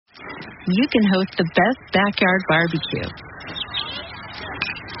you can host the best backyard barbecue.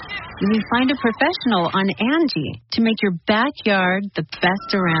 You can find a professional on Angie to make your backyard the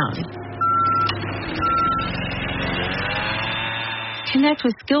best around. Connect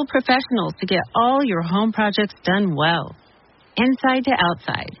with skilled professionals to get all your home projects done well. Inside to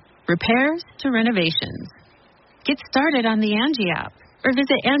outside, repairs to renovations. Get started on the Angie app or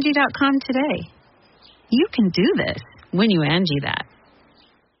visit Angie.com today. You can do this when you Angie that.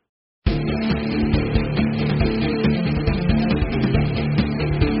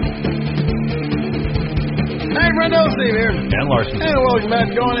 Hey, Brendo, Steve here. And Larson. And welcome back.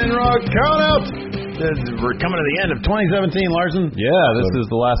 Going in, Rock. Count out. We're coming to the end of 2017, Larson. Yeah, this is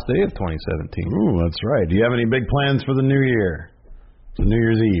the last day of 2017. Ooh, that's right. Do you have any big plans for the new year? It's New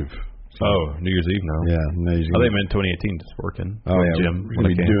Year's Eve. Oh, New Year's Eve now. Yeah. New Year's Eve. I think meant 2018, just working. Oh, yeah. Gym. We're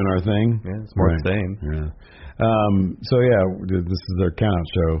going to be doing our thing. Yeah, it's more the same. Yeah. This is our count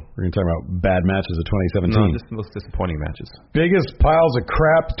show. We're going to talk about bad matches of 2017. No, just the most disappointing matches. Biggest piles of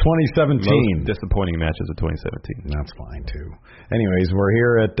crap 2017. Most disappointing matches of 2017. That's fine, too. Anyways, we're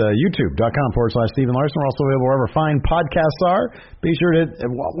here at youtube.com/Stephen Larson. We're also available wherever fine podcasts are. Be sure to hit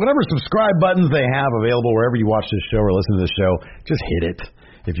whatever subscribe buttons they have available wherever you watch this show or listen to this show. Just hit it.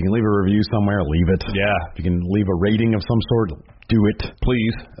 If you can leave a review somewhere, leave it. Yeah. If you can leave a rating of some sort, do it.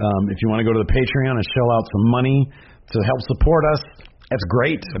 Please. If you want to go to the Patreon and shell out some money to help support us, that's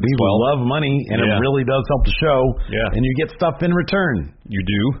great. We love money, and it really does help the show. Yeah. And you get stuff in return. You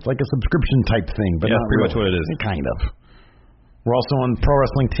do. It's like a subscription type thing, but yeah, not pretty really. much what it is. Kind of. We're also on Pro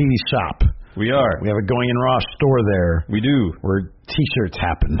Wrestling TV Shop. We are. We have a Going in Raw store there. We do. Where T-shirts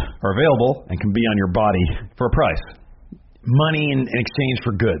happen. Are available. And can be on your body. For a price. Money in exchange for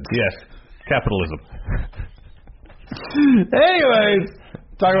goods. Yes. Capitalism. Anyways,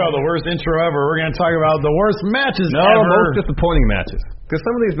 talk about the worst intro ever. We're going to talk about the worst matches ever. Most disappointing matches. Because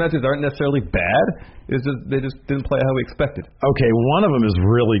some of these matches aren't necessarily bad. It's just they just didn't play how we expected. Okay, one of them is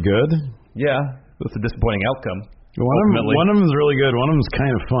really good. Yeah, it's a disappointing outcome. One of them is really good. One of them is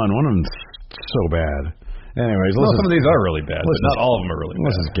kind of fun. One of them is so bad. Anyways, some of these are really bad, but not all of them are really bad.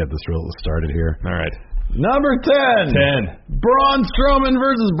 Let's just get this started here. All right. Number 10. Braun Strowman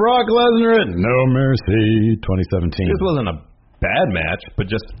versus Brock Lesnar at No Mercy 2017. This wasn't a bad match, but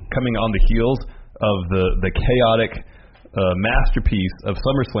just coming on the heels of the chaotic masterpiece of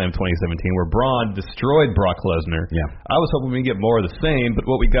SummerSlam 2017, where Braun destroyed Brock Lesnar. Yeah. I was hoping we'd get more of the same, but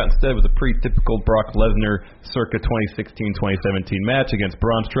what we got instead was a pretty typical Brock Lesnar circa 2016-2017 match against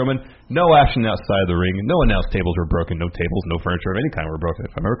Braun Strowman. No action outside the ring. No announce tables were broken. No tables, no furniture of any kind were broken,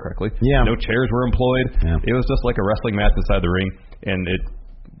 if I remember correctly. Yeah. No chairs were employed. Yeah. It was just like a wrestling match inside the ring, and it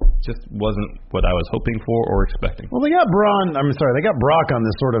just wasn't what I was hoping for or expecting. Well, they got Brock on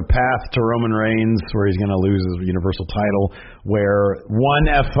this sort of path to Roman Reigns, where he's going to lose his Universal title, where one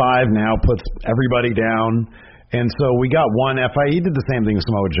F5 now puts everybody down. And so we got one F5. He did the same thing with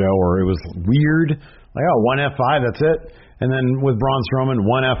Samoa Joe, where it was weird. Like, one F5, that's it. And then with Braun Strowman,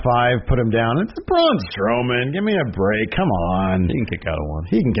 one F5, put him down. It's Braun Strowman. Give me a break. Come on. He can kick out of one.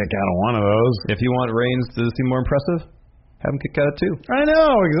 He can kick out of one of those. If you want Reigns to seem more impressive, have him kick out of two. I know,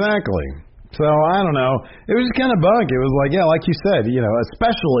 exactly. So, I don't know. It was just kind of bug. It was like, like you said,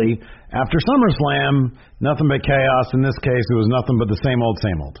 especially after SummerSlam, nothing but chaos. In this case, it was nothing but the same old,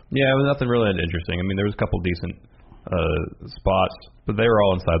 same old. Yeah, it was nothing really that interesting. I mean, there was a couple decent spots, but they were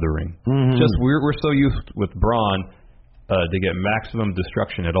all inside the ring. Mm-hmm. Just we're so used with Braun to get maximum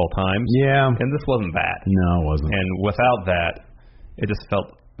destruction at all times. Yeah. And this wasn't that. No, it wasn't. And without that, it just felt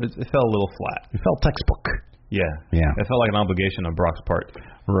a little flat. It felt textbook. Yeah. It felt like an obligation on Brock's part.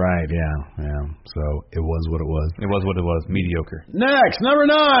 Right, yeah. So it was what it was. It was what it was. Mediocre. Next, number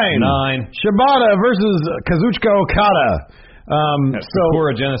 9. 9. Shibata versus Kazuchika Okada.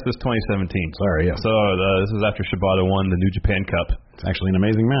 Sakura Genesis 2017. Sorry, yeah. So this is after Shibata won the New Japan Cup. It's actually an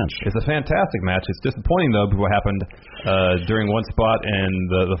amazing match. It's a fantastic match. It's disappointing, though, what happened during one spot and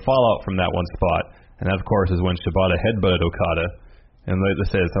the fallout from that one spot. And that, of course, is when Shibata headbutted Okada. And they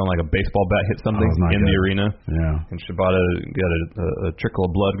said it sounded like a baseball bat hit something in the arena. Yeah. And Shibata got a trickle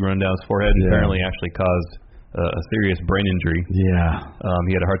of blood running down his forehead. And apparently actually caused a serious brain injury. Yeah.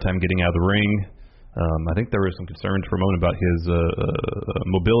 He had a hard time getting out of the ring. I think there was some concerns for a moment about his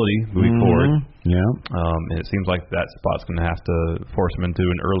mobility moving forward. Yeah. And it seems like that spot's going to have to force him into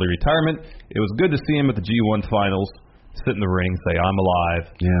an early retirement. It was good to see him at the G1 finals, sit in the ring, say, I'm alive.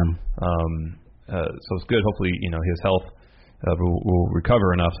 Yeah. So it's good. Hopefully, his health will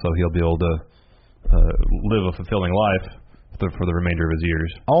recover enough so he'll be able to live a fulfilling life for the remainder of his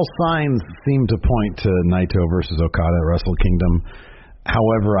years. All signs seem to point to Naito versus Okada at Wrestle Kingdom.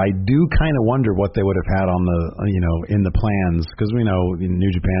 However, I do kind of wonder what they would have had on the, in the plans, because we know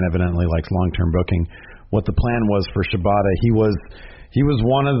New Japan evidently likes long-term booking. What the plan was for Shibata, he was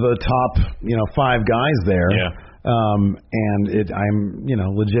one of the top, 5 guys there. Yeah. And I'm,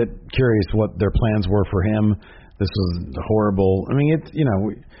 legit curious what their plans were for him. This was horrible. I mean,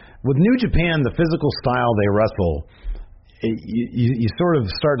 with New Japan, the physical style they wrestle, you sort of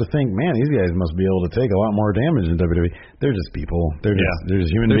start to think, man, these guys must be able to take a lot more damage than WWE. They're just people. They're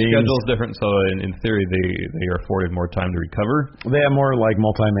just human beings. Their schedule's different, so in theory, they are afforded more time to recover. They have more like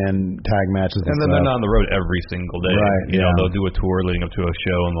multi-man tag matches, and then they're not on the road every single day. Right? They'll do a tour leading up to a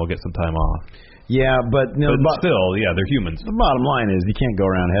show, and they'll get some time off. Yeah, but still, they're humans. The bottom line is you can't go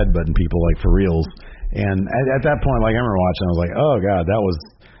around headbutting people like for reals. And at that point, like I remember watching, I was like, oh god, that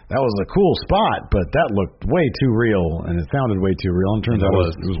was a cool spot, but that looked way too real, and it sounded way too real. And it turns out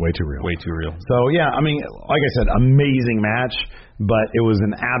it was way too real. Way too real. So yeah, I mean, like I said, amazing match, but it was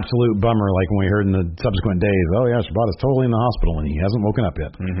an absolute bummer. Like when we heard in the subsequent days, oh yeah, Shibata's totally in the hospital and he hasn't woken up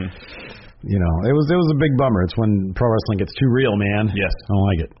yet. Mm-hmm. It was a big bummer. It's when pro wrestling gets too real, man. Yes. I don't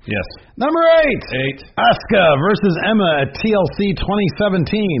like it. Yes. Number 8. Asuka versus Emma at TLC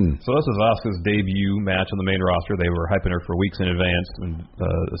 2017. So this is Asuka's debut match on the main roster. They were hyping her for weeks in advance in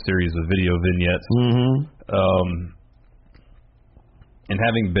a series of video vignettes. Mm-hmm. And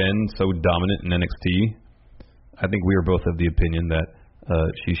having been so dominant in NXT, I think we are both of the opinion that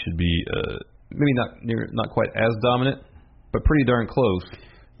she should be maybe not quite as dominant, but pretty darn close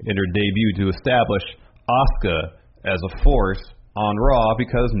in her debut to establish Asuka as a force on Raw,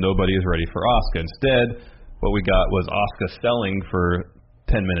 because nobody is ready for Asuka. Instead, what we got was Asuka selling for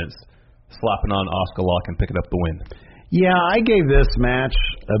 10 minutes, slapping on Asuka lock and picking up the win. Yeah, I gave this match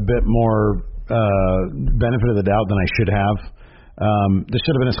a bit more benefit of the doubt than I should have. This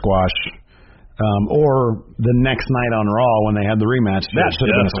should have been a squash. Or the next night on Raw when they had the rematch, that should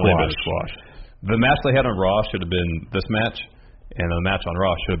have been a squash. The match they had on Raw should have been this match. And the match on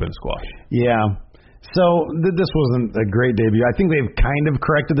Raw should have been squash. Yeah. So this wasn't a great debut. I think they've kind of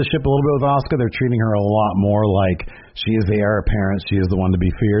corrected the ship a little bit with Asuka. They're treating her a lot more like she is the heir apparent. She is the one to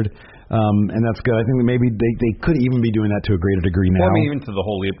be feared. And that's good. I think maybe they could even be doing that to a greater degree now. Well, I mean, even to the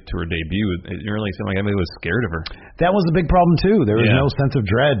whole leap to her debut, it didn't really seem like anybody was scared of her. That was a big problem, too. There was no sense of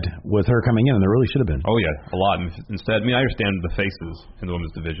dread with her coming in, and there really should have been. Oh, yeah, a lot. Instead, I mean, I understand the faces in the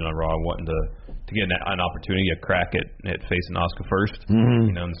women's division on Raw wanting to get an opportunity, a crack at facing Asuka first,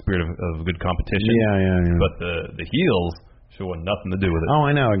 in the spirit of good competition. Yeah. But the heels should want nothing to do with it. Oh,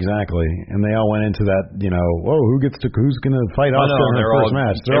 I know, exactly. And they all went into that, who's going to fight Asuka in their first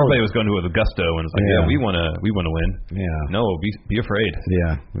match? Everybody was going to it with gusto, and it's like, we want to win. Yeah. No, be afraid.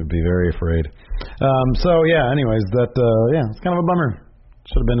 Yeah, we'd be very afraid. Anyways, it's kind of a bummer.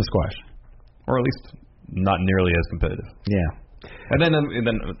 Should have been a squash. Or at least not nearly as competitive. Yeah. And then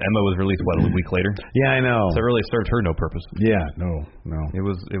Emma was released a week later. Yeah, I know. So it really served her no purpose. Yeah, no. It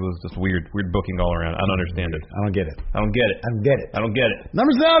was just weird booking all around. I don't understand it. I don't get it. I don't get it.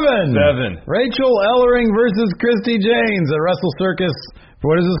 Number 7. Rachel Ellering versus Christy James at Wrestle Circus.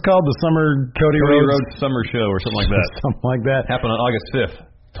 What is this called? The Summer Cody Rhodes Summer Show or something like that. Something like that. Happened on August 5th.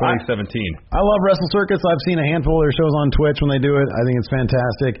 2017. I love Wrestle Circus. I've seen a handful of their shows on Twitch when they do it. I think it's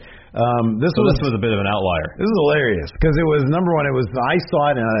fantastic. This was a bit of an outlier. This is hilarious because it was, number one, I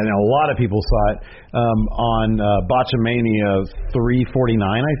saw it, and a lot of people saw it on Botchamania 349,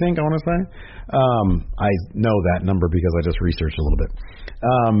 I think, I want to say. I know that number because I just researched a little bit.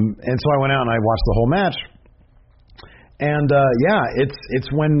 And so I went out and I watched the whole match. And it's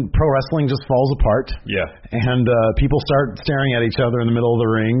when pro wrestling just falls apart. Yeah. And people start staring at each other in the middle of the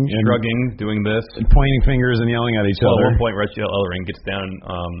ring, and shrugging, doing this, and pointing fingers and yelling at each other. At one point, Rachel Ellering gets down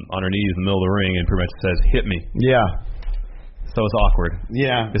on her knees in the middle of the ring and pretty much says, "Hit me." Yeah. So it's awkward.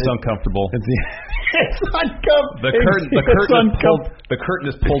 Yeah. It's uncomfortable. It's uncomfortable. The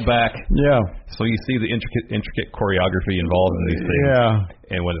curtain is pulled back. Yeah. So you see the intricate choreography involved in these things.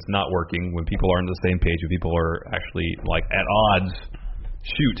 Yeah. And when it's not working, when people aren't on the same page, when people are actually like at odds,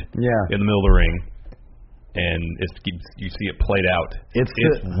 shoot. Yeah. In the middle of the ring. And you see it played out. It's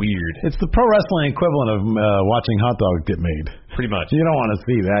weird. It's the pro wrestling equivalent of watching hot dogs get made. Pretty much. You don't want to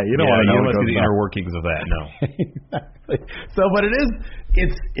see that. You don't want to know. You don't want to see the inner workings of that. No. Exactly. So, but it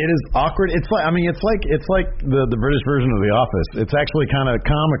is awkward. It's like the British version of The Office. It's actually kind of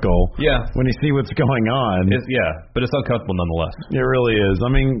comical. Yeah. When you see what's going on. But it's uncomfortable nonetheless. It really is.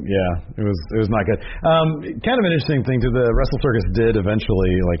 I mean, it was not good. Kind of an interesting thing too. The Wrestle Circus did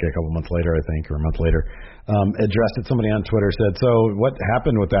eventually, like a couple months later, I think, or a month later, addressed it. Somebody on Twitter said, "So what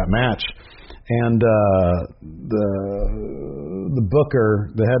happened with that match?" And the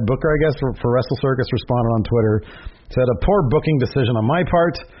booker, the head booker, I guess, for Wrestle Circus responded on Twitter Said a poor booking decision on my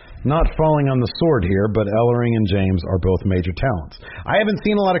part. Not falling on the sword here, but Ellering and James are both major talents. I haven't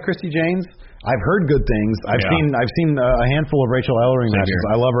seen a lot of Christy James. I've heard good things. I've seen a handful of Rachel Ellering matches.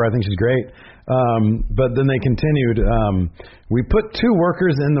 I love her. I think she's great. But then they continued. We put two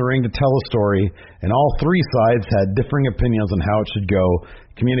workers in the ring to tell a story, and all three sides had differing opinions on how it should go.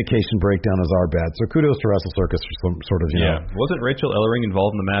 Communication breakdown is our bad. So kudos to Wrestle Circus for some sort of, you know. Wasn't Rachel Ellering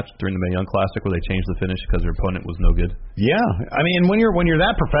involved in the match during the Mae Young Classic where they changed the finish because her opponent was no good? Yeah. I mean, when you're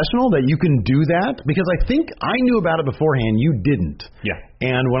that professional that you can do that, because I think I knew about it beforehand, you didn't. Yeah.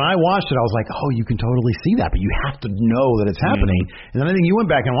 And when I watched it, I was like, oh, you can totally see that, but you have to know that it's happening. And then I think you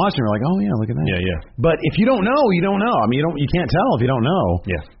went back and watched it and you're like, oh, yeah, look at that. Yeah. But if you don't know, you don't know. I mean, you can't tell if you don't know.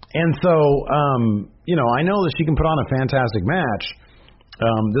 Yeah. And so, you know, I know that she can put on a fantastic match.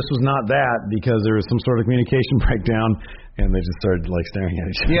 This was not that because there was some sort of communication breakdown, and they just started like staring at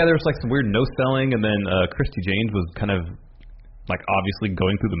each other. Yeah, there was like some weird no selling, and then Christy James was kind of like obviously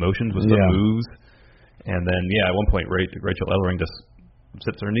going through the motions with some moves, and then at one point Rachel Ellering just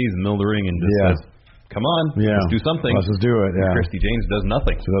sits on her knees in the middle of the ring and just says, "Come on, let's do something. Let's just do it." Yeah. Christy James does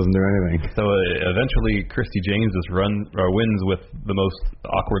nothing. She doesn't do anything. So eventually, Christy James just wins with the most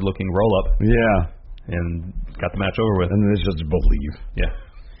awkward looking roll up. Yeah. And got the match over with. And then it's just believe. Yeah.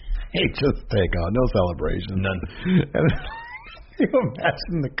 Hey, just take on. No celebration. None. And you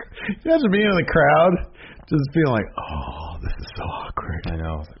imagine being in the crowd, just feeling like, oh, this is so awkward. I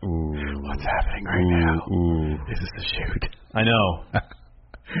know. Ooh. What's happening right now? Ooh. Is this a shoot? I know.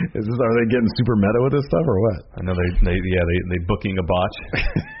 Are they getting super meta with this stuff or what? I know they booking a botch.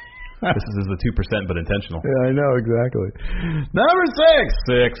 This is the 2%, but intentional. Yeah, I know, exactly. Number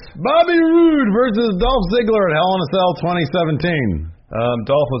 6. Bobby Roode versus Dolph Ziggler at Hell in a Cell 2017.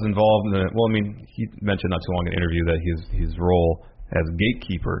 Dolph was involved in it. Well, I mean, he mentioned not too long in an interview that his role as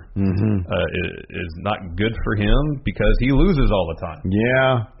gatekeeper is not good for him because he loses all the time.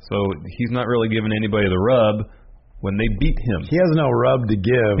 Yeah. So he's not really giving anybody the rub when they beat him. He has no rub to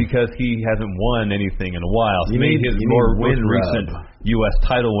give. Because he hasn't won anything in a while. So maybe his most recent U.S.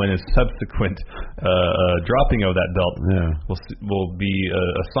 title win, his subsequent dropping of that belt will be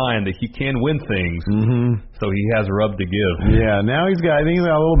a sign that he can win things. So he has a rub to give. Yeah, now I think he's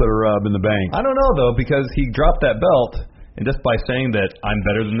got a little bit of rub in the bank. I don't know, though, because he dropped that belt, and just by saying that I'm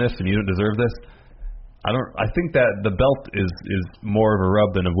better than this and you don't deserve this, I think that the belt is more of a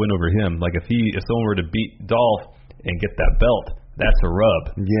rub than a win over him. Like if someone were to beat Dolph and get that belt, that's a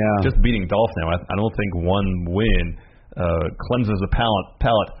rub. Yeah. Just beating Dolph now, I don't think one win cleanses the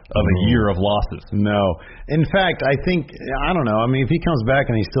palate of a year of losses. No. In fact, I think, I don't know, I mean, if he comes back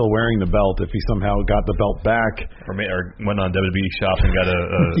and he's still wearing the belt, if he somehow got the belt back. Or went on WWE Shop and got a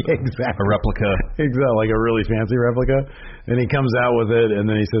replica. Exactly, like a really fancy replica. And he comes out with it, and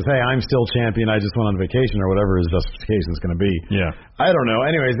then he says, hey, I'm still champion, I just went on vacation, or whatever his justification is going to be. Yeah. I don't know.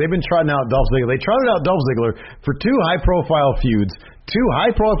 Anyways, they've been trotting out Dolph Ziggler. They trotted out Dolph Ziggler for 2 high-profile feuds, 2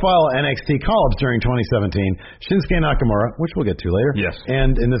 high-profile NXT call-ups during 2017, Shinsuke Nakamura, which we'll get to later. Yes.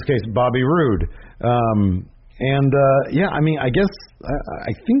 And in this case, Bobby Roode. I mean, I guess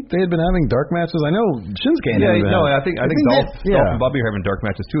I think they had been having dark matches. I know Shinsuke. I think Dolph and Bobby are having dark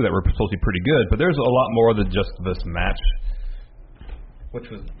matches too that were supposed to be pretty good. But there's a lot more than just this match, which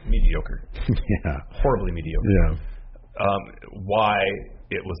was mediocre. Horribly mediocre. Yeah. Why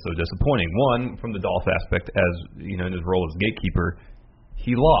it was so disappointing? One, from the Dolph aspect, as you know, in his role as gatekeeper,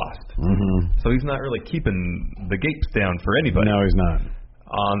 he lost. So he's not really keeping the gates down for anybody. No, he's not.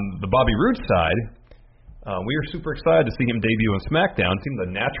 On the Bobby Roode side, we were super excited to see him debut on SmackDown. It seemed a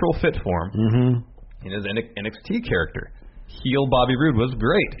natural fit for him in his NXT character. Heel Bobby Roode was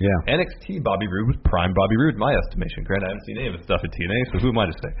great. Yeah. NXT Bobby Roode was prime Bobby Roode, in my estimation. Granted, I haven't seen any of his stuff at TNA, so who am I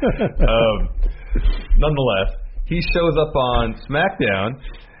to say? Nonetheless, he shows up on SmackDown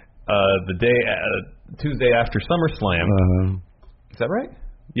the day Tuesday after SummerSlam. Is that right?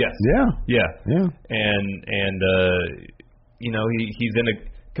 Yes. Yeah. And you know, he's in a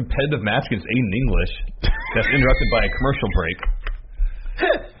competitive match against Aiden English that's interrupted by a commercial break.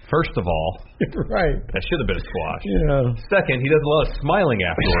 First of all, right, that should have been a squash. Yeah. Second, he does a lot of smiling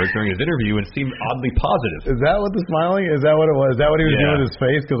afterwards during his interview and seemed oddly positive. Is that what the smiling? Is that what it was? Is that what he was doing with his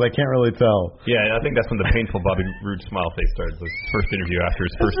face? Because I can't really tell. Yeah, I think that's when the painful Bobby Roode smile face started. His first interview after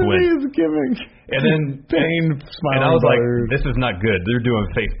his first win. He's giving. And then pain smiling. And I was like, this is not good. They're doing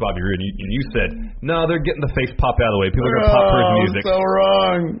face Bobby Roode, and you said, no, they're getting the face pop out of the way. People are going to pop for his music. So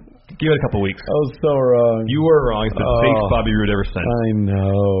wrong. Give it a couple weeks. I was so wrong. You were wrong. It's been face Bobby Roode ever since. I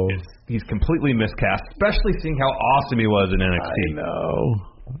know. He's completely miscast, especially seeing how awesome he was in NXT. I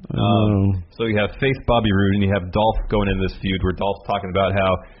know. So you have face Bobby Roode, and you have Dolph going into this feud where Dolph's talking about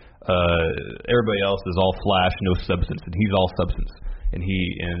how Everybody else is all flash, no substance, and he's all substance. And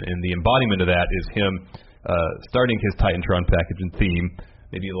the embodiment of that is him starting his Titantron package and theme,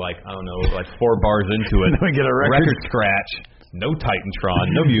 maybe like 4 bars into it. And we get a record scratch, no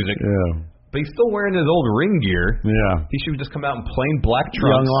Titantron, no music. Yeah. But he's still wearing his old ring gear. Yeah. He should just come out in plain black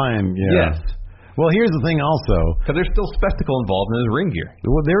trunks. Young Lion, yeah. Yes. Well, here's the thing also. Because there's still spectacle involved in his ring gear.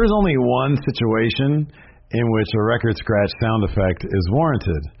 Well, there is only one situation in which a record scratch sound effect is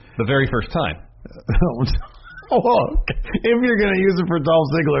warranted. The very first time. Well, if you're going to use it for Dolph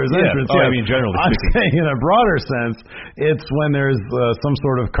Ziggler's entrance, I mean, generally I'm speaking. saying in a broader sense, it's when there's some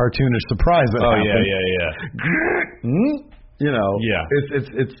sort of cartoonish surprise that happens. Yeah. You know, yeah.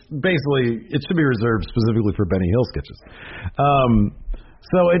 It's basically, it should be reserved specifically for Benny Hill sketches.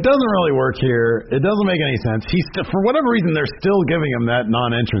 So it doesn't really work here. It doesn't make any sense. For whatever reason, they're still giving him that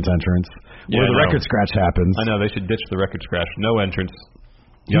non-entrance where the record scratch happens. I know, they should ditch the record scratch. No entrance.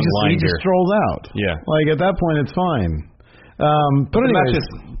 He just strolls out. Yeah. Like, at that point, it's fine. But anyways,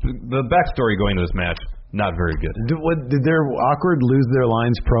 the backstory going to this match, not very good. Did their awkward lose their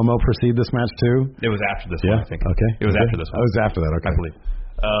lines promo precede this match too? It was after this one, I think. Okay. It was after this one. It was after that, okay. I believe.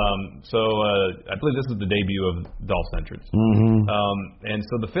 I believe this is the debut of Dolph's entrance. Mm-hmm. And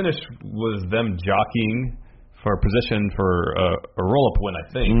so the finish was them jockeying for position for a roll-up win, I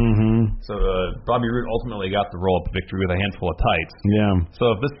think. Mm-hmm. So Bobby Roode ultimately got the roll-up victory with a handful of tights. Yeah.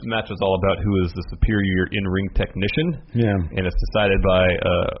 So if this match is all about who is the superior in-ring technician, and it's decided by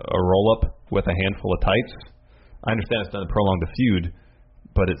a roll-up with a handful of tights, I understand it's done to prolong the feud,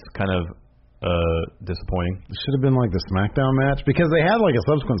 but it's kind of disappointing. It should have been like the SmackDown match, because they had like a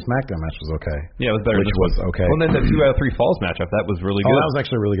subsequent SmackDown match was okay. Yeah, it was better. Which was okay. Well, then the 2 out of 3 Falls match, I thought was really good. That was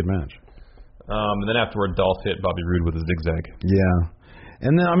actually a really good match. And then afterward, Dolph hit Bobby Roode with a zigzag. Yeah.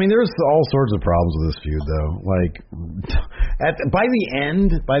 And then, I mean, there's all sorts of problems with this feud, though. Like, by the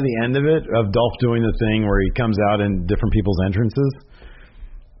end of it, of Dolph doing the thing where he comes out in different people's entrances,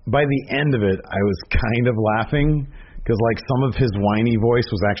 by the end of it, I was kind of laughing, because, like, some of his whiny voice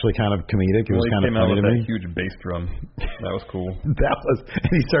was actually kind of comedic. It was kind of funny to me. He came out with that huge bass drum. That was cool. And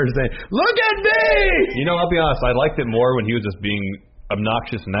he started saying, "Look at me!" You know, I'll be honest, I liked it more when he was just being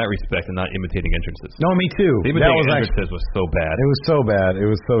obnoxious in that respect and not imitating entrances. No, me too. That was entrances was so bad. It was so bad. It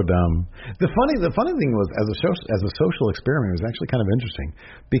was so dumb. The funny thing was, as a social experiment, it was actually kind of interesting,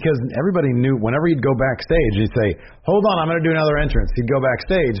 because everybody knew whenever he'd go backstage, he'd say, "Hold on, I'm going to do another entrance." He'd go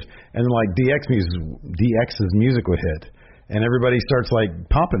backstage, and then like DX's music would hit, and everybody starts like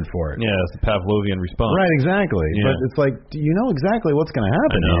popping for it. Yeah, it's the Pavlovian response. Right, exactly. Yeah. But it's like, do you know exactly what's going to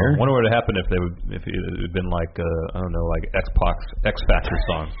happen here? I wonder what would happen if it had been like I don't know, like X Factor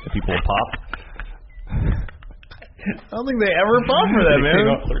song that people would pop. I don't think they ever pop for that, man.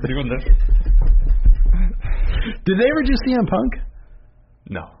 They're doing this. Did they ever do CM Punk?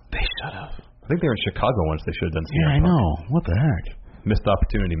 No, they should have. I think they were in Chicago once. They should have done CM Punk. I know. What the heck? Missed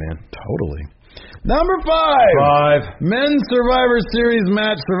opportunity, man. Totally. Number 5. Men's Survivor Series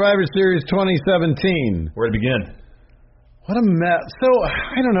match, Survivor Series 2017. Where to begin? What a mess. So,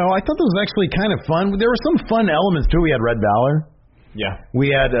 I don't know. I thought this was actually kind of fun. There were some fun elements, too. We had Red Balor. Yeah.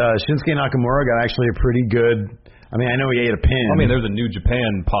 We had Shinsuke Nakamura got actually a pretty good... I mean, I know he ate a pin. I mean, there's a New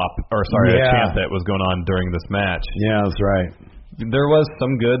Japan a chant that was going on during this match. Yeah, that's right. There was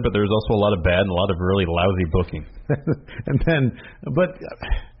some good, but there was also a lot of bad and a lot of really lousy booking. And then, but...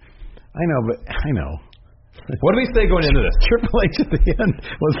 I know. What do we say going into this? Triple H at the end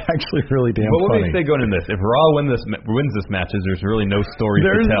was actually really damn funny. What do we say going into this? If Raw wins this match, there's really no stories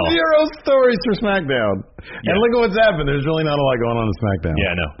to tell. There's zero stories for SmackDown. Yeah. And look at what's happened. There's really not a lot going on in SmackDown.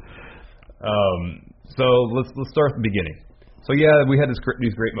 Yeah, I know. So let's start at the beginning. So yeah, we had these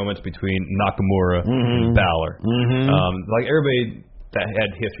great moments between Nakamura and Balor. Mm-hmm. Like everybody that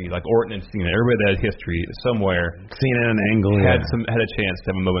had history, like Orton and Cena, everybody that had history somewhere. Cena and Angle had a chance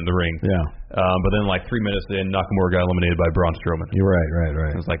to have a moment in the ring. Yeah. But then like 3 minutes in, Nakamura got eliminated by Braun Strowman. You're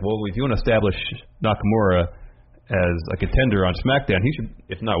right. It's like, well, if you want to establish Nakamura as a contender on SmackDown, he should,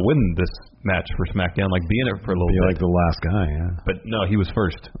 if not win this match for SmackDown, like be in it for a little bit. Be like the last guy, yeah. But no, he was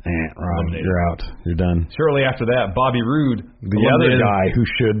first. Wrong. You're out. You're done. Shortly after that, Bobby Roode, the other guy who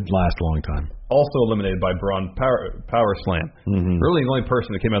should last a long time, also eliminated by Braun Power Slam. Mm-hmm. Really, the only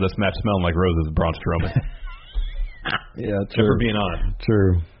person that came out of this match smelling like roses is Braun Strowman. Yeah, true. For being honest.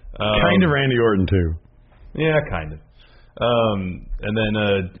 True. Kind of Randy Orton, too. Yeah, kind of. And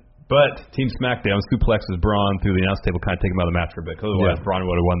then, but Team SmackDown suplexes Braun through the announce table, kind of take him out of the match for a bit. Because otherwise, Braun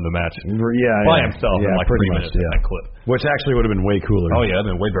would have won the match by himself in like 3 minutes in that clip. Which actually would have been way cooler. Oh, yeah, that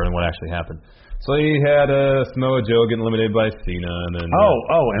would have been way better than what actually happened. So you had Samoa Joe getting eliminated by Cena, and then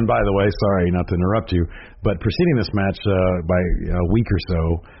and by the way, sorry not to interrupt you, but preceding this match by a week or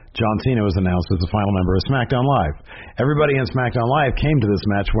so, John Cena was announced as the final member of SmackDown Live. Everybody in SmackDown Live came to this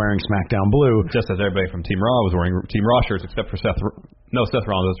match wearing SmackDown blue. Just as everybody from Team Raw was wearing Team Raw shirts, except for Seth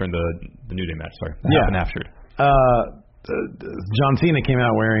Rollins was wearing the New Day match. Sorry, half and half shirt. John Cena came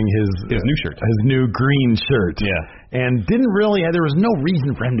out wearing his new shirt, his new green shirt. Yeah, and there was no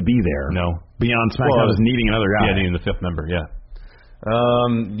reason for him to be there. No, beyond SmackDown was needing another guy. Yeah, needing the fifth member. Yeah.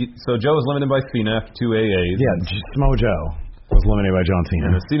 So Joe was eliminated by Cena after 2 AAs. Yeah, Samoa Joe was eliminated by John Cena.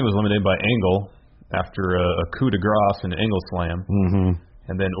 And Cena was eliminated by Angle after a coup de grace and an Angle slam. Mm-hmm.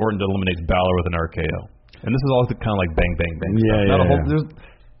 And then Orton eliminates Balor with an RKO. And this is all kind of like bang, bang, bang. There's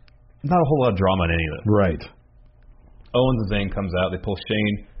not a whole lot of drama in any of it. Right. Owens and Zayn comes out. They pull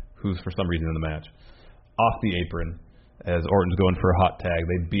Shane, who's for some reason in the match, off the apron as Orton's going for a hot tag.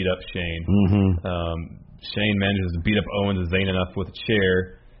 They beat up Shane. Mm-hmm. Shane manages to beat up Owens and Zayn enough with a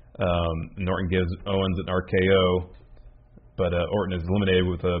chair. Orton gives Owens an RKO, but Orton is eliminated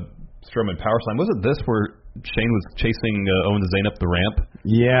with a Strowman power slam. Was it this where Shane was chasing Owens and Zayn up the ramp?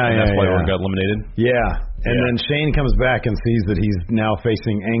 Yeah, and that's why Orton got eliminated? Yeah. And then Shane comes back and sees that he's now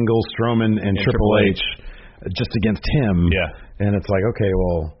facing Angle, Strowman, and Triple H just against him. Yeah. And it's like, okay,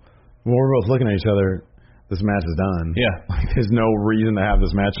 well, when we're both looking at each other, this match is done. Yeah. Like, there's no reason to have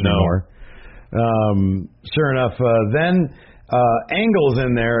this match anymore. Sure enough, then Angle's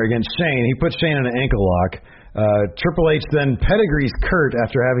in there against Shane. He puts Shane in an ankle lock. Triple H then pedigrees Kurt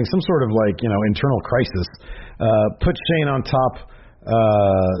after having some sort of internal crisis. Puts Shane on top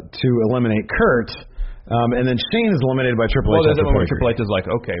to eliminate Kurt. And then Shane is eliminated by Triple H. Well, there's when Triple H is like,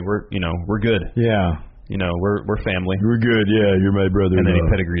 okay, we're good. Yeah. We're family. We're good. Yeah, you're my brother. And then he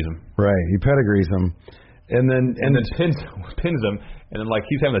pedigrees him. Right. He pedigrees him. And then pins him. And then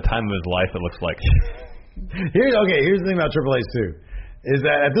he's having the time of his life, it looks like. Here's the thing about Triple H too. Is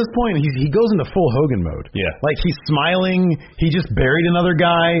that at this point he goes into full Hogan mode. Yeah. Like he's smiling, he just buried another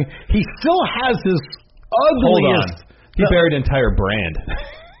guy. He still has this ugliest. Hold on. He buried an entire brand.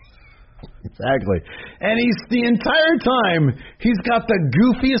 Exactly. And he's the entire time he's got the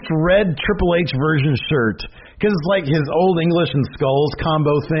goofiest red Triple H version shirt. Because it's like his old English and Skulls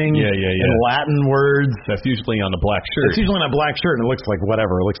combo thing. Yeah. And Latin words. That's usually on a black shirt. It's usually on a black shirt, and it looks like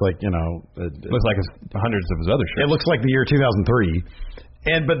whatever. It looks like, it looks like hundreds of his other shirts. It looks like the year 2003.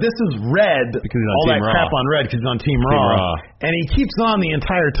 But this is red. Because he's on all Team that Raw. crap on red because he's on Team Raw. And he keeps on the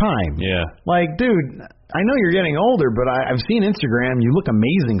entire time. Yeah. Like, dude, I know you're getting older, but I've seen Instagram. You look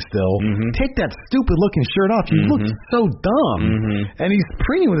amazing still. Mm-hmm. Take that stupid-looking shirt off. You look so dumb. Mm-hmm. And he's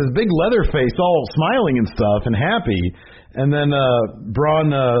preening with his big leather face, all smiling and stuff and happy. And then Braun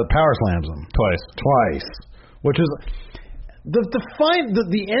power slams him. Twice. Which is...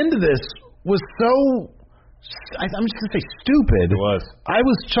 The end of this was so... I'm just going to say stupid. It was. I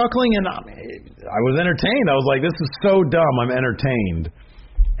was chuckling and I was entertained. I was like, this is so dumb. I'm entertained.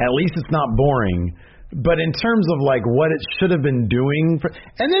 At least it's not boring. But in terms of what it should have been doing,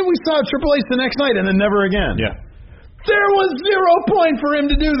 and then we saw Triple H the next night, and then never again. Yeah, there was 0 point for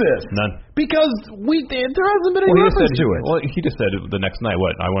him to do this. None, because there hasn't been any reference to it. Well, he just said the next night.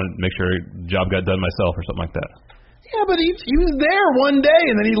 What? I want to make sure the job got done myself, or something like that. Yeah, but he was there one day,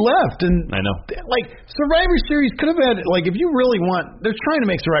 and then he left. And I know. Survivor Series could have had if you really want, they're trying to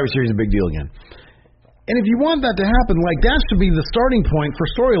make Survivor Series a big deal again. And if you want that to happen, that should be the starting point for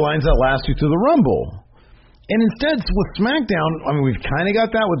storylines that last you to the Rumble. And instead, with SmackDown, we've kind of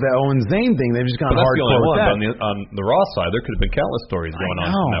got that with the Owens-Zayn thing. They've just gone hardcore with that. On the Raw side, there could have been countless stories going on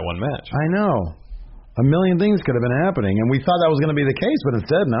in that one match. I know. A million things could have been happening, and we thought that was going to be the case, but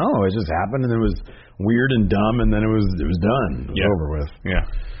instead, no. It just happened, and it was weird and dumb, and then it was done. It was over with. Yeah.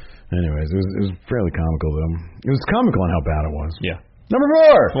 Anyways, it was fairly comical, though. It was comical on how bad it was. Yeah. Number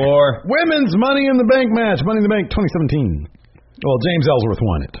 4. Women's Money in the Bank match. Money in the Bank 2017. Well, James Ellsworth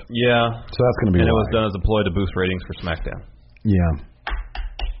won it. Yeah. So that's going to be it was done as a ploy to boost ratings for SmackDown. Yeah.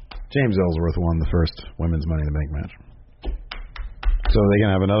 James Ellsworth won the first Women's Money in the Bank match. So they can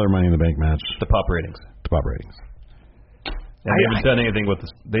have another Money in the Bank match. To pop ratings. And they haven't done anything with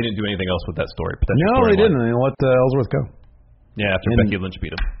this. They didn't do anything else with that story. No, they didn't. They let Ellsworth go. Yeah, after Becky Lynch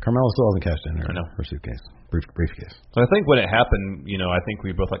beat him. Carmella still hasn't cashed in her suitcase. Briefcase. So I think when it happened, I think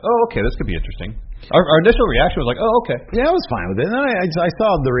we were both like, oh, okay, this could be interesting. Our initial reaction was like, oh, okay. Yeah, I was fine with it. And then I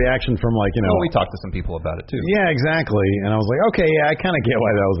saw the reaction from Well, we talked to some people about it too. Yeah, exactly. And I was like, okay, yeah, I kind of get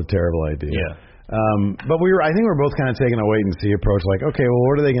why that was a terrible idea. Yeah. But I think we were both kind of taking a wait and see approach. Like, okay, well,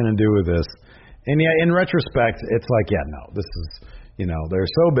 what are they going to do with this? And yeah, in retrospect, it's like, yeah, no, this is,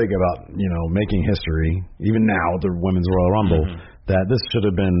 they're so big about, making history, even now, the Women's Royal Rumble, that this should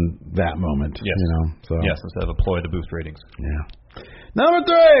have been that moment. Yes. So. Yes, instead of a ploy to boost ratings. Yeah. Number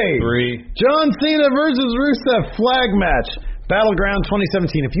 3. John Cena versus Rusev flag match. Battleground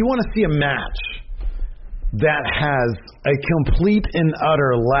 2017. If you want to see a match that has a complete and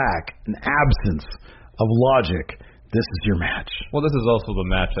utter lack, an absence of logic, this is your match. Well, this is also the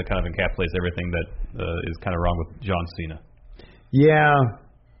match that kind of encapsulates everything that is kind of wrong with John Cena. Yeah,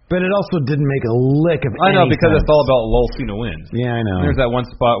 but it also didn't make a lick of I know, any because sense. it's all about lol Cena wins. Yeah, I know. And there's that one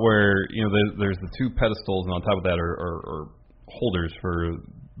spot where, there's the two pedestals, and on top of that are holders for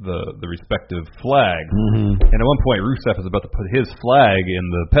the respective flags. Mm-hmm. And at one point, Rusev is about to put his flag in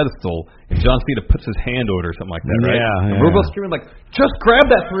the pedestal, and John Cena puts his hand over it or something like that, right? Yeah. And we're both screaming like, just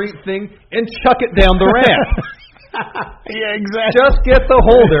grab that thing and chuck it down the ramp. Yeah, exactly. Just get the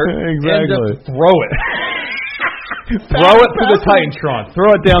holder Exactly. and just throw it. Throw it to the Titantron.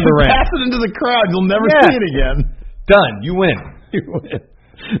 Throw it down the ramp. Pass it into the crowd. You'll never Yeah. see it again. Done. You win. You win.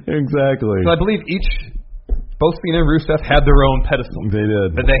 Exactly. So I believe both Cena and Rusev had their own pedestal They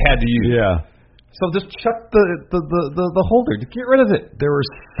did. that they had to use. Yeah. So just chuck the holder. Just get rid of it. There were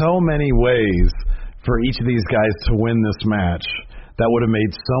so many ways for each of these guys to win this match that would have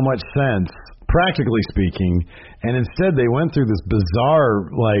made so much sense, practically speaking, and instead they went through this bizarre,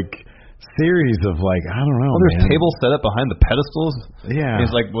 series of, I don't know, There's man. tables set up behind the pedestals. Yeah. And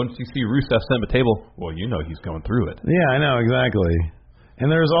it's like, once you see Rusev set up a table, well, he's going through it. Yeah, I know, exactly. And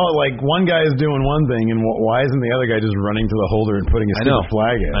there's all, one guy is doing one thing, and why isn't the other guy just running to the holder and putting a stupid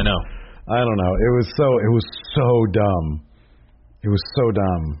flag in? I know. I don't know. It was so dumb. It was so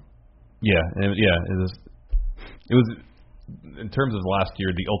dumb. Yeah, it was in terms of last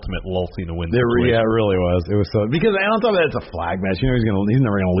year, the ultimate lol Cena win. Yeah, it really was. It was so, because on top of that, it's a flag match. He's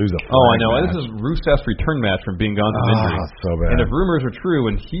never gonna lose a flag. Oh, I know. Match. This is Rusev's return match from being gone from injury. So bad. And if rumors are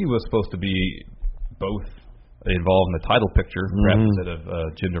true, and he was supposed to be both involved in the title picture, perhaps instead of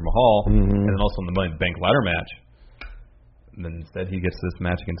Jinder Mahal, and then also in the Money in the Bank ladder match. And then instead he gets this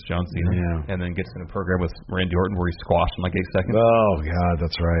match against John Cena, and then gets in a program with Randy Orton where he squashed in 8 seconds. Oh God,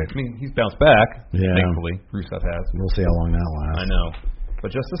 that's right. I mean, he's bounced back. Yeah. Thankfully, Rusev has. We'll see how long that lasts. I know,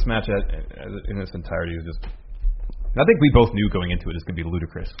 but just this match in its entirety is just. I think we both knew going into it it's going to be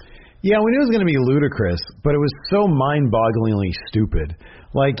ludicrous. Yeah, we knew it was going to be ludicrous, but it was so mind-bogglingly stupid.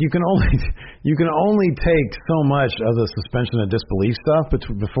 You can only take so much of the suspension of disbelief stuff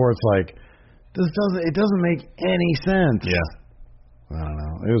before it's like. It doesn't make any sense. Yeah. I don't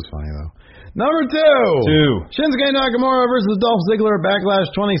know. It was funny, though. Number 2. Shinsuke Nakamura versus Dolph Ziggler at Backlash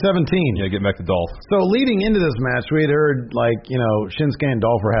 2017. Yeah, getting back to Dolph. So leading into this match, we had heard, Shinsuke and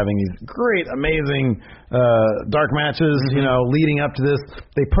Dolph were having these great, amazing dark matches, leading up to this.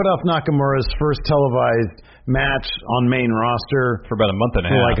 They put off Nakamura's first televised match on main roster. For about a month and a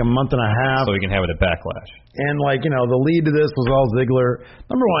for half. a month and a half. So we can have it at Backlash. And, the lead to this was all Ziggler.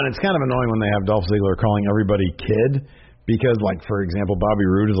 Number one, it's kind of annoying when they have Dolph Ziggler calling everybody kid because, for example, Bobby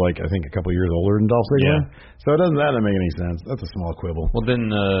Roode is, I think a couple years older than Dolph Ziggler. Yeah. So that doesn't make any sense. That's a small quibble. Well, then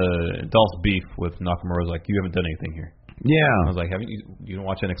Dolph's beef with Nakamura was like, you haven't done anything here. Yeah. I was like, you don't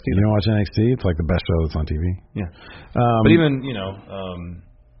watch NXT? You don't watch NXT? It's the best show that's on TV. Yeah. But even,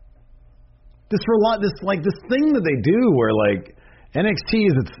 this thing that they do where, NXT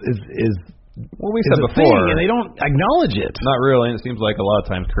is what we said before, thing, and they don't acknowledge it. Not really. And it seems like a lot of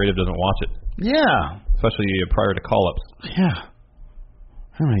times creative doesn't watch it. Yeah. Especially prior to call-ups. Yeah.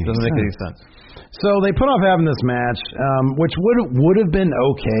 It doesn't make any sense. So they put off having this match, which would have been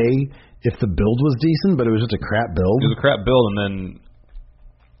okay if the build was decent, but it was just a crap build. It was a crap build, and then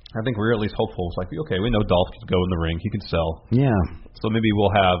I think we were at least hopeful. It's like, okay, we know Dolph can go in the ring. He can sell. Yeah. So maybe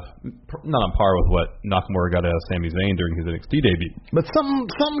we'll have, not on par with what Nakamura got out of Sami Zayn during his NXT debut. But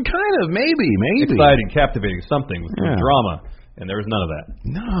something kind of, maybe. Exciting, captivating, something with some drama. And there was none of that.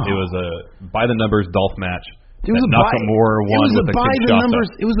 No. It was a by-the-numbers Dolph match. It was Nakamura won with a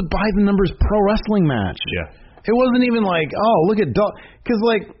Kinshasa. It was a by-the-numbers pro wrestling match. Yeah. It wasn't even look at Dolph. Because,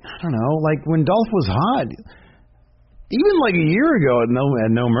 I don't know, when Dolph was hot... Even a year ago at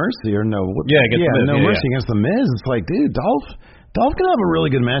No Mercy or No Mercy against The Miz, it's dude, Dolph can have a really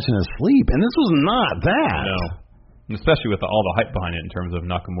good match in his sleep, and this was not that. No, and especially with all the hype behind it in terms of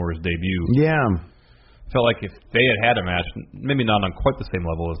Nakamura's debut. Yeah, felt like if they had a match, maybe not on quite the same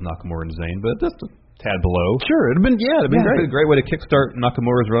level as Nakamura and Zayn, but just a tad below. Sure, it'd been great. A great way to kickstart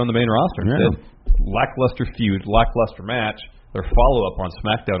Nakamura's run on the main roster. Yeah. Lackluster feud, lackluster match. Their follow-up on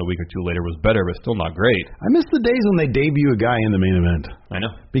SmackDown a week or two later was better, but still not great. I miss the days when they debut a guy in the main event. I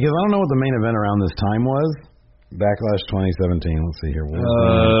know. Because I don't know what the main event around this time was. Backlash 2017. Let's see here.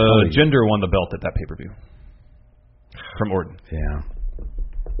 Jinder won the belt at that pay-per-view. From Orton. Yeah.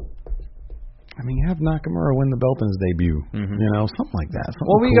 I mean, have Nakamura win the belt in his debut. You know, something like that.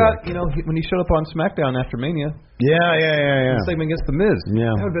 Something we cool got, like when he showed up on SmackDown after Mania. Yeah. The segment against The Miz.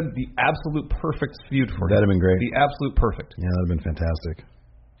 Yeah. That would have been the absolute perfect feud for him. That'd have been great. The absolute perfect. Yeah, that'd have been fantastic.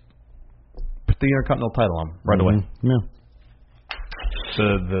 Put the Intercontinental title on right away. Yeah.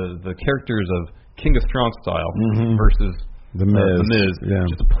 The characters of King of Strong Style versus The Miz. Yeah.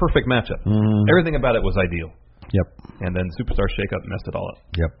 Just a perfect matchup. Everything about it was ideal. Yep. And then Superstar Shakeup messed it all up.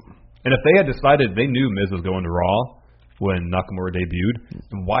 Yep. And if they had decided they knew Miz was going to Raw when Nakamura debuted,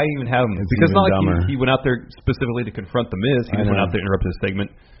 then why even have him? Because not like he went out there specifically to confront The Miz. He just went out there, interrupted his segment,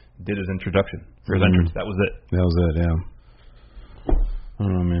 did his introduction or his entrance. That was it. That was it, yeah.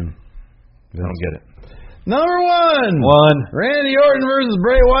 Oh, man. I don't get it. Number one. Randy Orton versus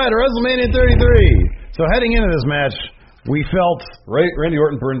Bray Wyatt at WrestleMania 33. So heading into this match, we felt Randy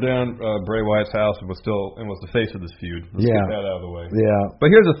Orton burned down Bray Wyatt's house and was the face of this feud. Let's get that out of the way. Yeah. But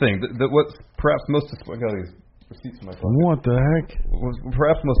here's the thing: what's perhaps most disappointing. I got these receipts in my pocket. What the heck? What's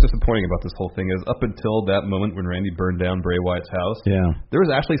perhaps most disappointing about this whole thing is up until that moment when Randy burned down Bray Wyatt's house. Yeah. There was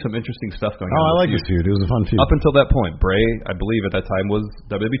actually some interesting stuff going on. Oh, I like this feud. It was a fun feud. Up until that point, Bray, I believe at that time, was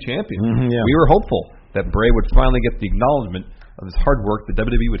WWE champion. Yeah. We were hopeful that Bray would finally get the acknowledgement of his hard work, the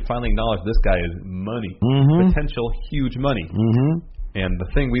WWE would finally acknowledge this guy is money, potential huge money. And the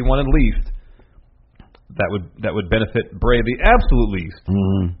thing we wanted least that would benefit Bray the absolute least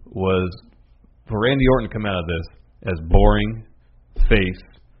was for Randy Orton to come out of this as boring face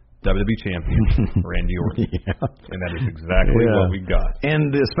WWE champion Randy Orton. And that is exactly what we got.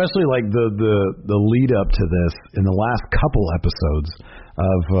 And especially like the lead up to this in the last couple episodes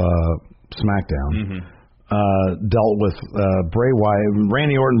of SmackDown. Dealt with Bray Wyatt,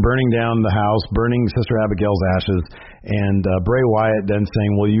 Randy Orton burning down the house, burning Sister Abigail's ashes, and Bray Wyatt then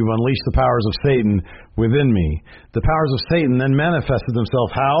saying, well, you've unleashed the powers of Satan within me. The powers of Satan then manifested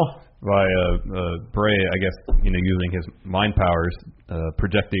themselves how? By Bray, I guess, using his mind powers,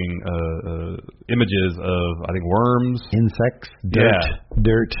 projecting images of, I think, worms, insects,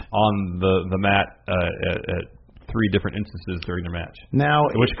 dirt on the mat at 3 different instances during the match. Now,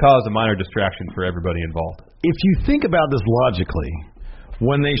 which caused a minor distraction for everybody involved. If you think about this logically,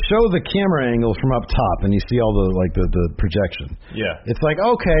 when they show the camera angles from up top and you see all the projection, it's like,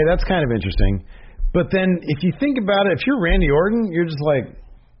 okay, that's kind of interesting. But then if you think about it, if you're Randy Orton, you're just like,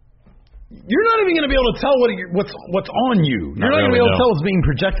 you're not even going to be able to tell what's on you. You're not going to be able to tell what's being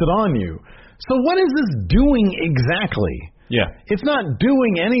projected on you. So what is this doing exactly? Yeah. It's not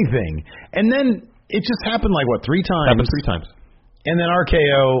doing anything. And then it just happened 3 times. Happened 3 times. And then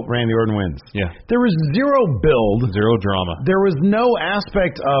RKO, Randy Orton wins. Yeah. There was zero build. Zero drama. There was no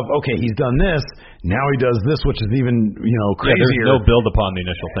aspect of, okay, he's done this, now he does this, which is even, crazier. Yeah, there's no build upon the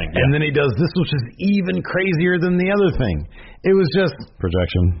initial thing. And then he does this, which is even crazier than the other thing. It was just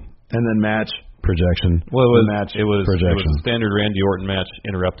projection. And then match, projection. Well, it was projection. A standard Randy Orton match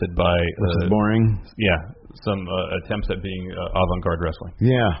interrupted by... Which is boring. Yeah. Some attempts at being avant-garde wrestling.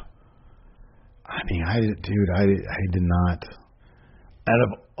 Yeah. I mean, I did not. Out of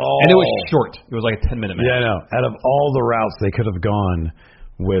all, and it was short. It was like a 10-minute match. Yeah, I know. Out of all the routes they could have gone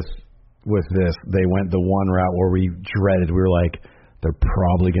with this, they went the one route where we dreaded. We were like, they're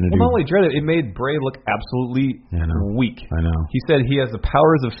probably going to do. Not only dreaded, it made Bray look absolutely weak. I know. He said he has the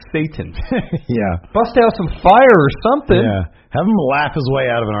powers of Satan. Yeah. Bust out some fire or something. Yeah. Have him laugh his way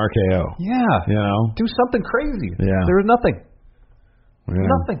out of an RKO. Yeah. Do something crazy. Yeah. There was nothing.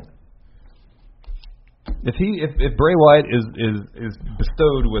 Nothing. If Bray Wyatt is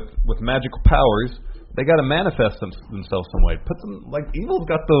bestowed with magical powers, they got to manifest themselves some way. Put some Evil's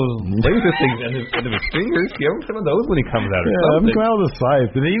got those laser things in his fingers. Give him some of those when he comes out. Have him come out with a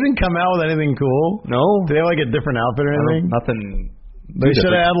scythe. Did he even come out with anything cool? No. Did they have a different outfit or anything? Nothing. They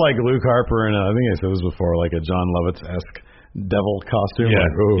should have had Luke Harper and I think I said this before, a John Lovitz-esque devil costume. Yeah.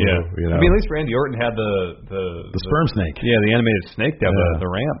 I mean, at least Randy Orton had the sperm snake. Yeah, the animated snake down the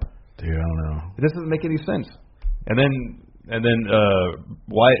ramp. Dude, I don't know. It doesn't make any sense. And then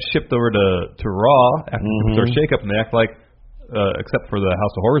Wyatt shipped over to Raw after their shakeup, and they act like, except for the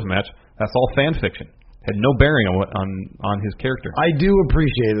House of Horrors match, that's all fan fiction. Had no bearing on his character. I do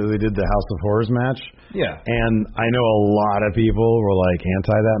appreciate that they did the House of Horrors match. Yeah. And I know a lot of people were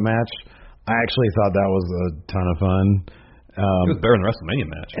anti that match. I actually thought that was a ton of fun. It was better than the WrestleMania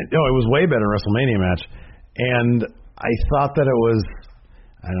match. No, it was way better than WrestleMania match. And I thought that it was,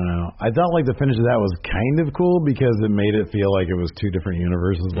 I don't know, I thought the finish of that was kind of cool because it made it feel like it was 2 different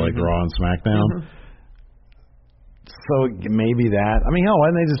universes, like Raw and SmackDown. So maybe that. I mean, hell, why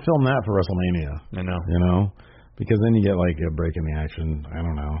didn't they just film that for WrestleMania? I know. Because then you get a break in the action. I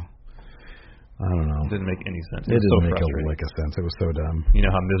don't know. I don't know. It didn't make any sense. It didn't so make a sense. It was so dumb. You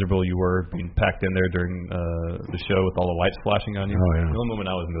know how miserable you were being packed in there during the show with all the lights flashing on you? Oh, yeah. The only moment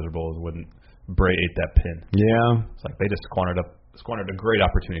I was miserable was when Bray ate that pin. Yeah. It's like they just squandered a great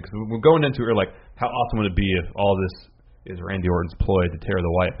opportunity. Because we're going into it, we're like, how awesome would it be if all this is Randy Orton's ploy to tear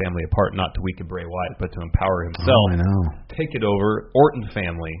the Wyatt family apart, not to weaken Bray Wyatt, but to empower himself. Oh, I know. Take it over. Orton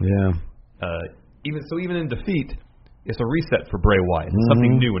family. Yeah. Even in defeat, it's a reset for Bray Wyatt. It's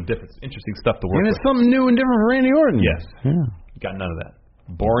something new and different. It's interesting stuff to work with. And it's something new and different for Randy Orton. Yes. Yeah. Got none of that.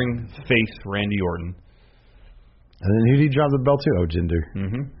 Boring face Randy Orton. And then who did he drop the belt to? Oh, Jinder.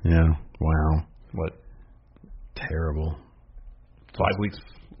 Mm-hmm. Yeah. Wow. What? Terrible. 5 weeks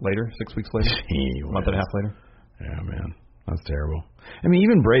later? 6 weeks later? A month and a half later? Yeah, man. That's terrible. I mean,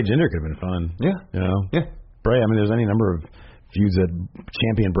 even Bray Jinder could have been fun. Yeah. You know? Yeah. Bray, I mean, there's any number of feuds that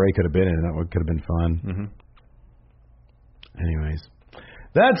Champion Bray could have been in. That could have been fun. Mm-hmm. Anyways,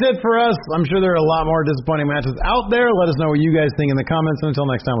 that's it for us. I'm sure there are a lot more disappointing matches out there. Let us know what you guys think in the comments. And until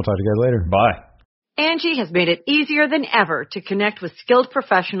next time, we'll talk to you guys later. Bye. Angie has made it easier than ever to connect with skilled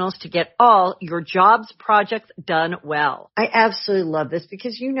professionals to get all your jobs projects done well. I absolutely love this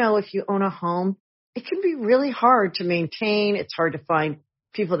because, you know, if you own a home, it can be really hard to maintain. It's hard to find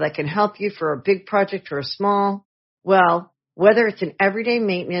people that can help you for a big project or a small. Well, whether it's in everyday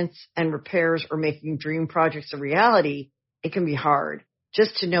maintenance and repairs or making dream projects a reality, it can be hard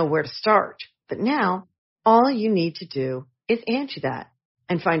just to know where to start. But now, all you need to do is Angie that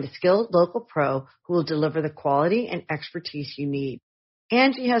and find a skilled local pro who will deliver the quality and expertise you need.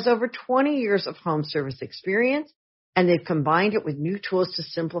 Angie has over 20 years of home service experience, and they've combined it with new tools to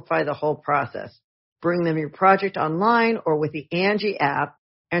simplify the whole process. Bring them your project online or with the Angie app,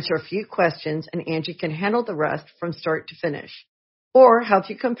 answer a few questions, and Angie can handle the rest from start to finish. Or help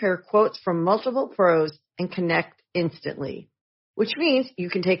you compare quotes from multiple pros and connect instantly, which means you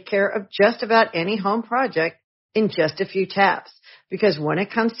can take care of just about any home project in just a few taps. Because when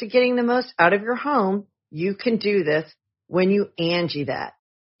it comes to getting the most out of your home, you can do this when you Angie that.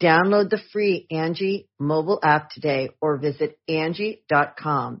 Download the free Angie mobile app today or visit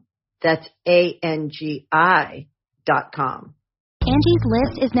Angie.com. That's ANGI.com. Angie's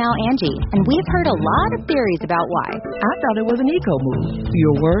List is now Angie, and we've heard a lot of theories about why. I thought it was an eco move.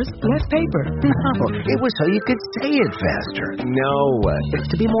 Fewer words, less paper. No, it was so you could say it faster. No,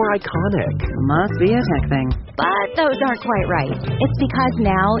 it's to be more iconic. Must be a tech thing. But those aren't quite right. It's because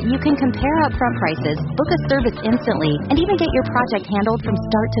now you can compare upfront prices, book a service instantly, and even get your project handled from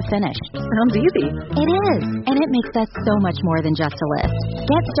start to finish. Sounds easy. It is, and it makes us so much more than just a list.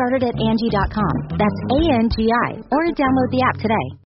 Get started at Angie.com. That's ANGI, or download the app today.